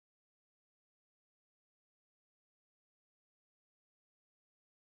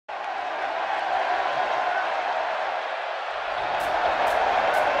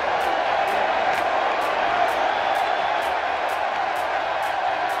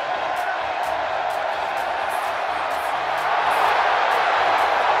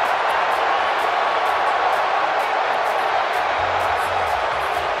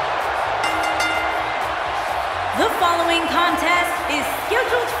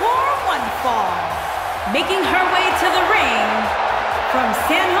fall. Making her way to the ring from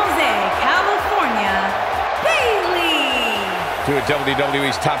San Jose, California, Bayley. Two of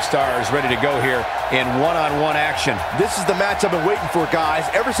WWE's top stars ready to go here in one-on-one action. This is the match I've been waiting for, guys.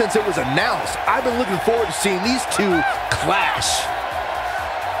 Ever since it was announced, I've been looking forward to seeing these two clash.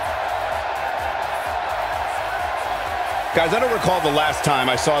 Guys, I don't recall the last time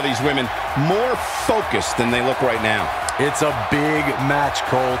I saw these women more focused than they look right now. It's a big match,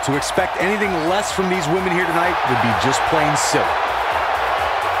 Cole. To expect anything less from these women here tonight would be just plain silly.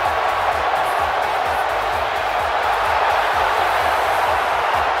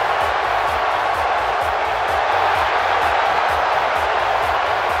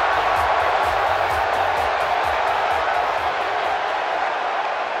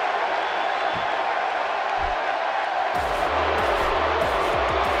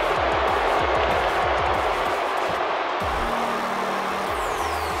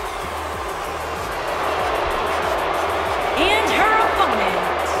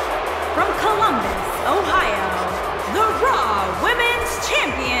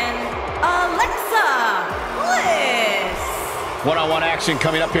 One-on-one action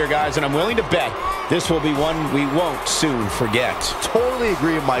coming up here, guys, and I'm willing to bet this will be one we won't soon forget. Totally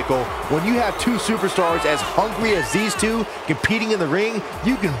agree, Michael. When you have two superstars as hungry as these two competing in the ring,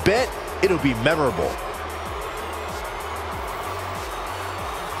 you can bet it'll be memorable.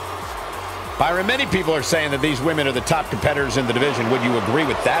 Byron, many people are saying that these women are the top competitors in the division. Would you agree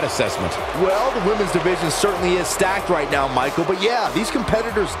with that assessment? Well, the women's division certainly is stacked right now, Michael. But yeah, these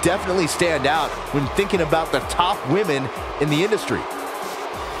competitors definitely stand out when thinking about the top women in the industry.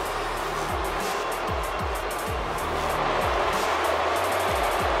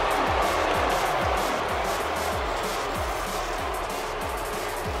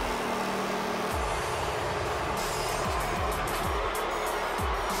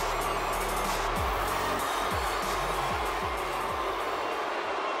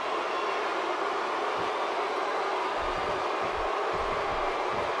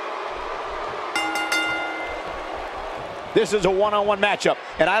 This is a one-on-one matchup,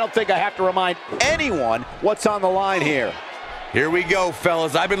 and I don't think I have to remind anyone what's on the line here. Here we go,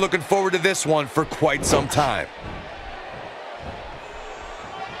 fellas. I've been looking forward to this one for quite some time.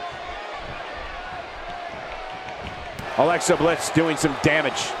 Alexa Bliss doing some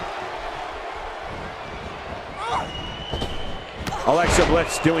damage. Alexa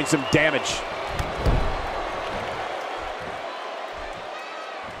Bliss doing some damage.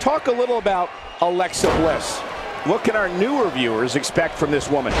 Talk a little about Alexa Bliss. What can our newer viewers expect from this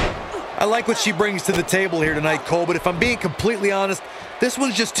woman? I like what she brings to the table here tonight, Cole, but if I'm being completely honest, this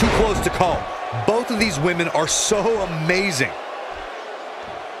one's just too close to call. Both of these women are so amazing.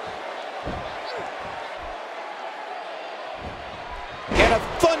 And a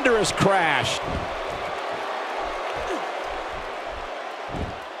thunderous crash.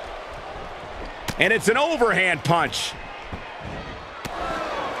 And it's an overhand punch.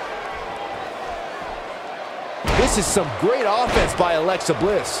 This is some great offense by Alexa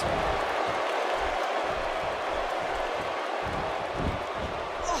Bliss.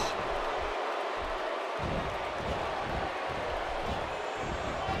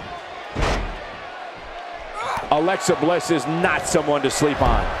 Alexa Bliss is not someone to sleep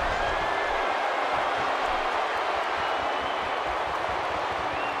on.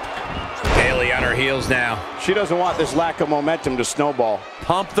 Bayley on her heels now. She doesn't want this lack of momentum to snowball.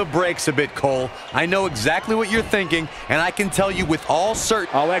 Pump the brakes a bit, Cole. I know exactly what you're thinking, and I can tell you with all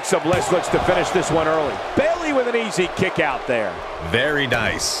certainty. Alexa Bliss looks to finish this one early. Bayley with an easy kick out there. Very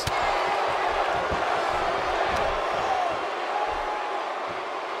nice.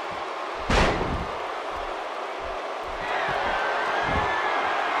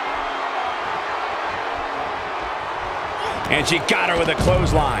 And she got her with a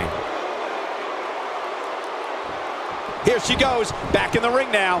clothesline. Here she goes, back in the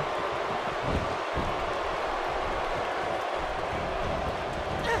ring now.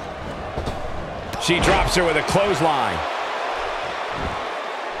 She drops her with a clothesline.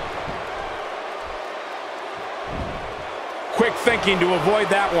 Quick thinking to avoid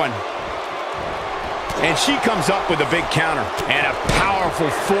that one. And she comes up with a big counter and a powerful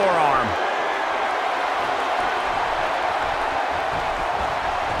forearm.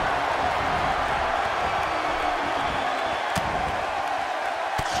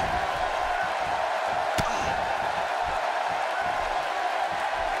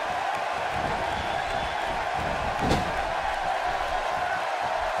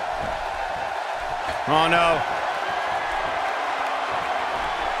 Oh, no.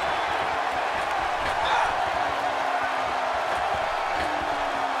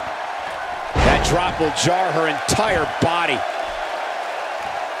 That drop will jar her entire body.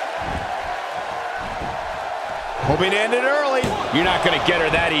 Hoping to end it early. You're not going to get her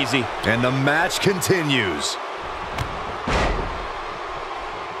that easy. And the match continues.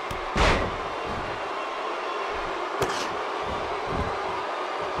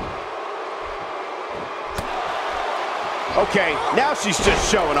 Okay, now she's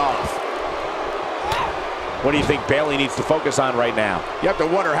just showing off. What do you think Bayley needs to focus on right now? You have to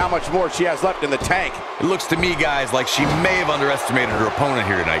wonder how much more she has left in the tank. It looks to me, guys, like she may have underestimated her opponent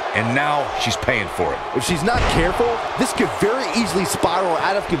here tonight, and now she's paying for it. If she's not careful, this could very easily spiral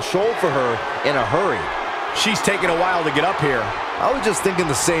out of control for her in a hurry. She's taking a while to get up here. I was just thinking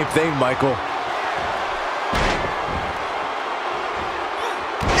the same thing, Michael.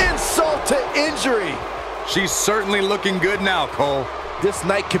 Insult to injury. She's certainly looking good now, Cole. This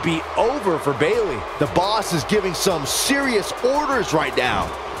night could be over for Bayley. The boss is giving some serious orders right now.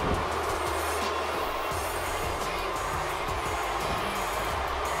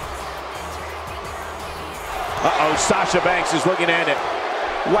 Uh-oh, Sasha Banks is looking at it.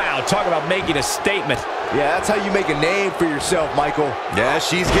 Wow, talk about making a statement. Yeah, that's how you make a name for yourself, Michael. Yeah,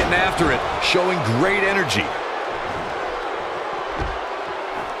 she's getting after it, showing great energy.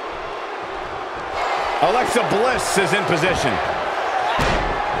 Alexa Bliss is in position.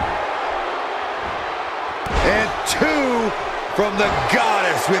 And two from the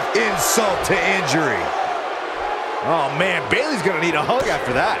goddess with insult to injury. Oh, man, Bayley's going to need a hug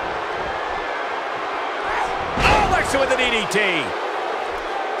after that. Alexa with an DDT.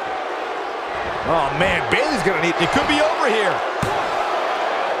 Oh, man, Bayley's going to need... It could be over here.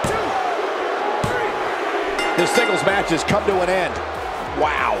 This singles match has come to an end.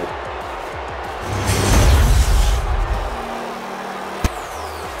 Wow.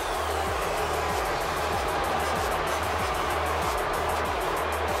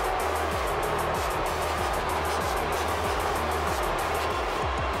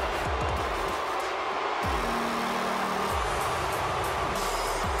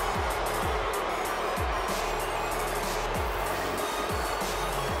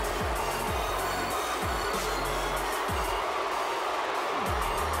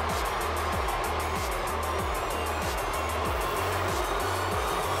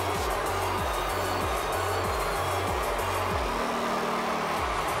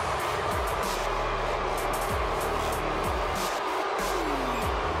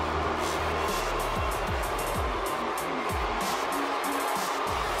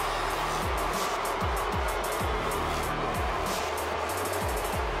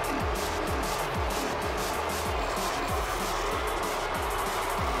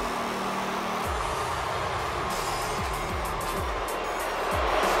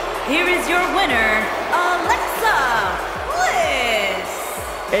 Here is your winner, Alexa Bliss.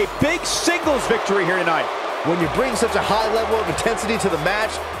 A big singles victory here tonight. When you bring such a high level of intensity to the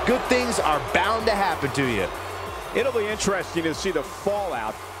match, good things are bound to happen to you. It'll be interesting to see the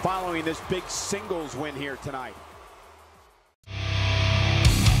fallout following this big singles win here tonight.